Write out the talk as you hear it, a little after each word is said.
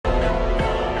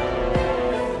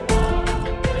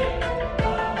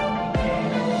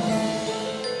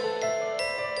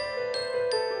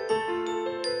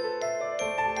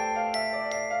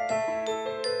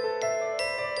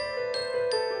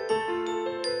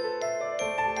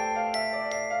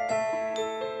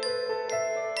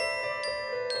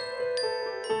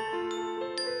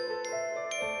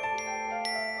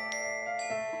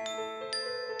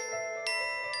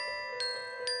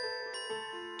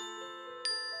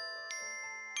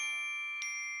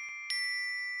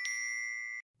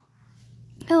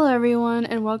Hello everyone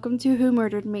and welcome to Who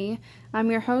Murdered Me.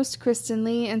 I'm your host Kristen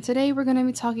Lee and today we're going to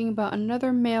be talking about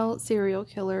another male serial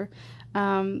killer.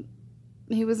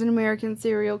 He was an American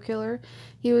serial killer.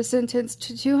 He was sentenced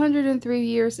to 203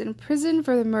 years in prison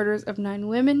for the murders of 9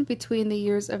 women between the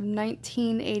years of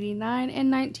 1989 and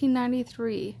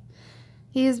 1993.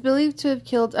 He is believed to have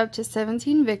killed up to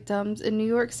 17 victims in New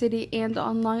York City and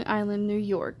on Long Island, New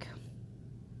York.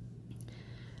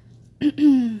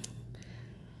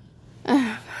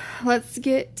 Let's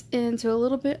get into a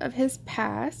little bit of his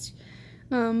past.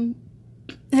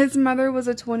 His mother was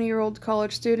a 20-year-old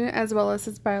college student, as well as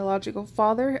his biological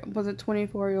father was a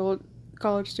 24-year-old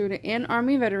college student and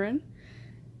Army veteran.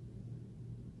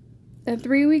 At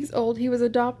 3 weeks old, he was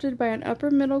adopted by an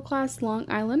upper-middle-class Long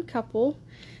Island couple.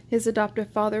 His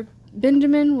adoptive father,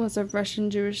 Benjamin, was of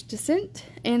Russian Jewish descent,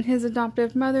 and his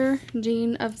adoptive mother,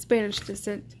 Jean, of Spanish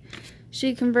descent.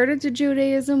 She converted to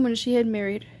Judaism when she had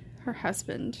married her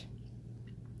husband.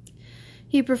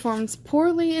 He performs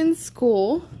poorly in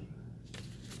school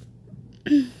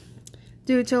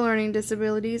due to learning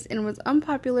disabilities and was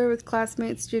unpopular with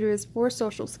classmates due to his poor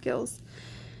social skills.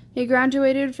 He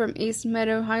graduated from East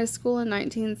Meadow High School in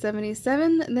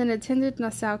 1977, then attended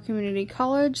Nassau Community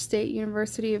College, State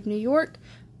University of New York,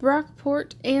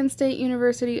 Brockport, and State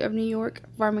University of New York,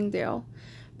 Farmingdale,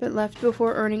 but left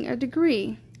before earning a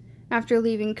degree. After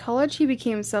leaving college, he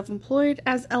became self-employed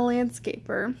as a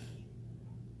landscaper.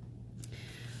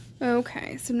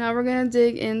 Okay, so now we're going to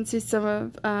dig into some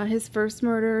of his first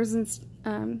murders and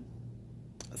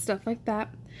stuff like that.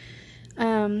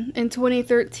 In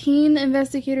 2013,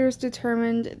 investigators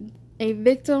determined a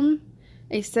victim,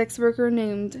 a sex worker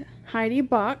named Heidi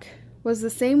Bach, was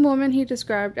the same woman he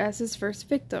described as his first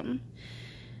victim.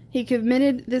 He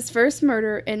committed this first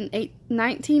murder in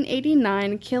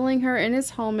 1989, killing her in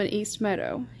his home in East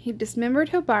Meadow. He dismembered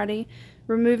her body,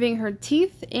 removing her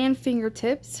teeth and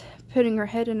fingertips, putting her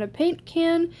head in a paint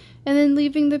can, and then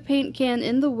leaving the paint can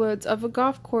in the woods of a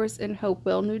golf course in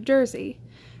Hopewell, New Jersey.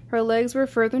 Her legs were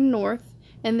further north,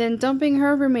 and then dumping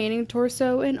her remaining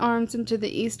torso and arms into the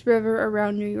East River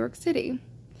around New York City.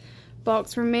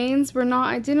 Bach's remains were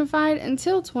not identified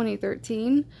until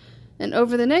 2013, and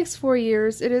over the next 4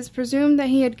 years, it is presumed that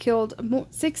he had killed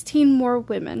 16 more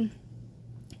women.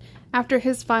 After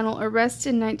his final arrest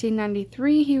in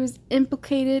 1993, he was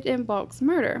implicated in Bach's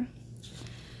murder.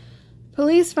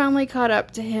 Police finally caught up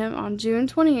to him on June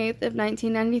 28th of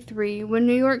 1993 when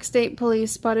New York State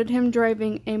Police spotted him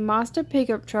driving a Mazda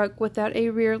pickup truck without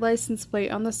a rear license plate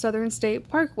on the Southern State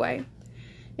Parkway.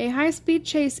 A high-speed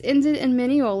chase ended in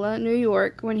Mineola, New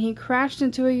York, when he crashed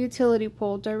into a utility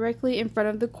pole directly in front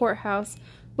of the courthouse,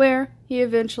 where he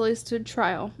eventually stood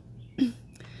trial.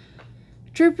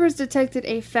 Troopers detected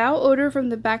a foul odor from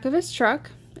the back of his truck,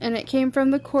 and it came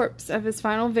from the corpse of his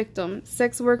final victim,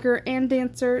 sex worker and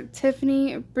dancer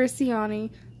Tiffany Bresciani,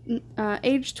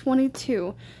 age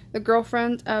 22, the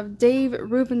girlfriend of Dave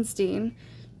Rubenstein,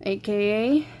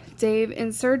 aka Dave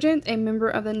Insurgent, a member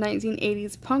of the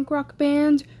 1980s punk rock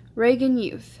band Reagan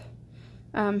Youth.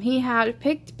 He had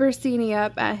picked Bresciani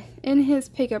up in his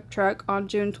pickup truck on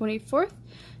June 24th,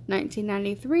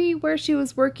 1993, where she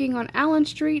was working on Allen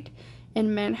Street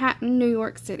in Manhattan, New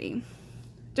York City.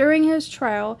 During his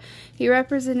trial, he was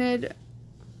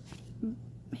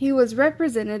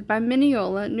represented by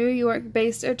Mineola, New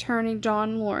York-based attorney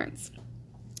John Lawrence.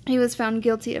 He was found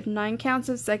guilty of 9 counts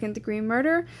of second-degree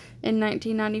murder in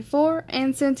 1994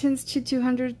 and sentenced to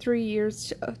 203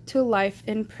 years to life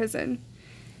in prison.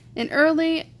 In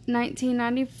early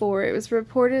 1994, it was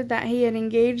reported that he had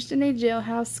engaged in a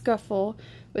jailhouse scuffle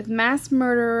with mass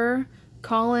murderer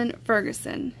Colin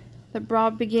Ferguson. The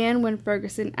brawl began when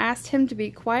Ferguson asked him to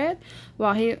be quiet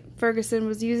while Ferguson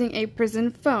was using a prison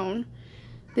phone.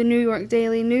 The New York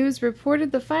Daily News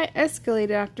reported the fight escalated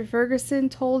after Ferguson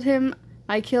told him,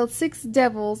 "I killed 6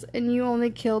 devils and you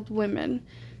only killed women,"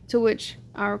 to which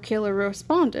our killer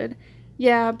responded,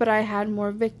 "Yeah, but I had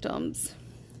more victims."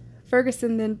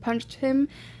 Ferguson then punched him.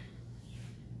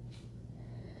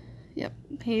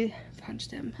 He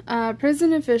punched him.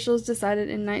 Prison officials decided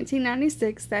in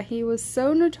 1996 that he was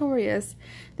so notorious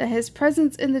that his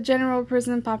presence in the general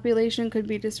prison population could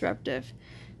be disruptive.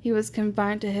 He was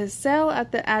confined to his cell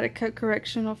at the Attica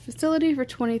Correctional Facility for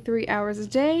 23 hours a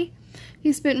day.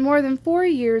 He spent more than 4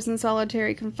 years in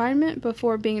solitary confinement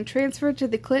before being transferred to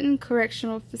the Clinton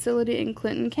Correctional Facility in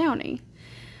Clinton County.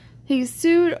 He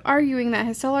sued, arguing that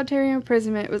his solitary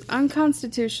imprisonment was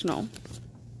unconstitutional.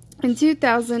 In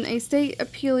 2000, a state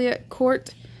appellate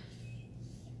court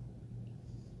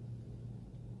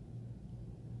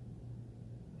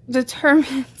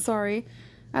determined,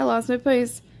 I lost my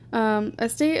place. A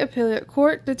state appellate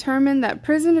court determined that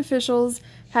prison officials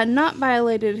had not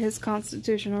violated his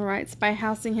constitutional rights by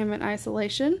housing him in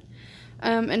isolation,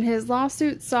 and his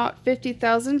lawsuit sought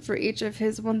 $50,000 for each of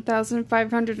his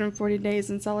 1,540 days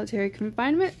in solitary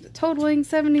confinement, totaling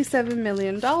 $77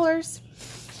 million.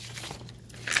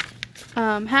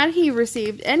 Had he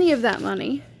received any of that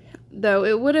money, though,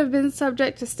 it would have been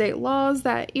subject to state laws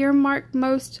that earmarked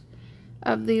most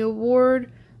of the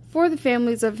award for the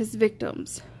families of his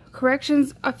victims.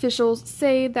 Corrections officials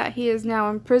say that he is now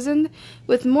imprisoned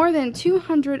with more than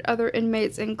 200 other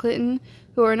inmates in Clinton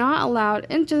who are not allowed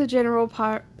into the general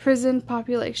prison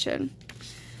population.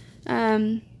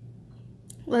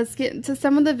 Let's get into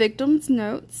some of the victims'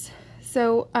 notes.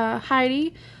 So,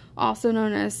 Heidi, also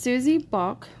known as Susie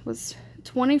Bach, was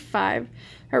 25.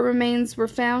 Her remains were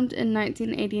found in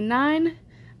 1989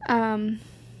 and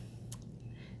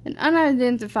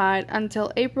unidentified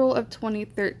until April of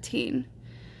 2013.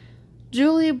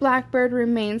 Julie Blackbird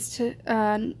remains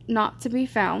not to be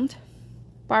found.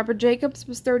 Barbara Jacobs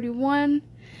was 31.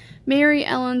 Mary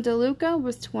Ellen DeLuca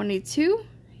was 22.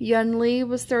 Yun Lee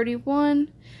was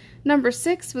 31. Number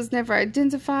 6 was never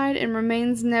identified and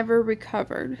remains never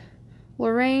recovered.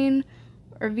 Lorraine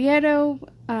Oviedo,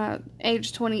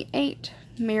 age 28.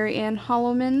 Mary Ann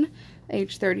Holloman,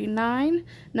 age 39.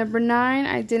 Number 9,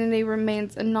 identity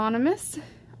remains anonymous.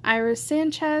 Iris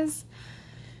Sanchez,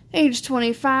 age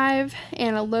 25.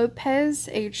 Anna Lopez,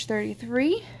 age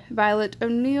 33. Violet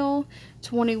O'Neill,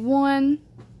 21.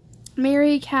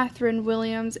 Mary Catherine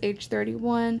Williams, age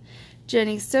 31.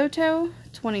 Jenny Soto,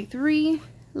 23.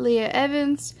 Leah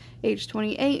Evans, age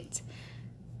 28.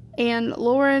 And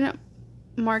Lauren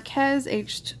Marquez,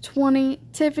 aged 20.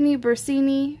 Tiffany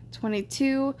Bersini,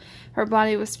 22. Her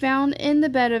body was found in the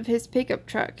bed of his pickup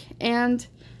truck. And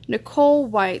Nicole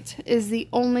White is the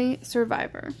only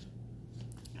survivor.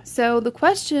 So the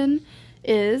question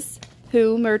is,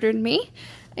 who murdered me?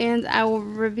 And I will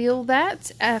reveal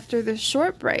that after this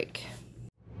short break.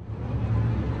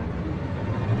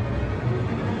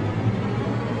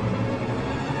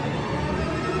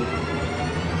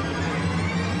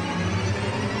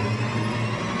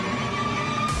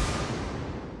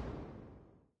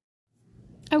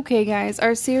 Okay guys,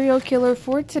 our serial killer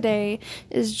for today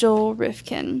is Joel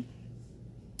Rifkin.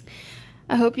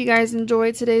 I hope you guys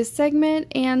enjoyed today's segment,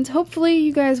 and hopefully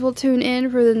you guys will tune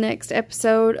in for the next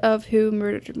episode of Who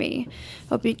Murdered Me.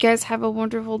 Hope you guys have a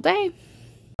wonderful day.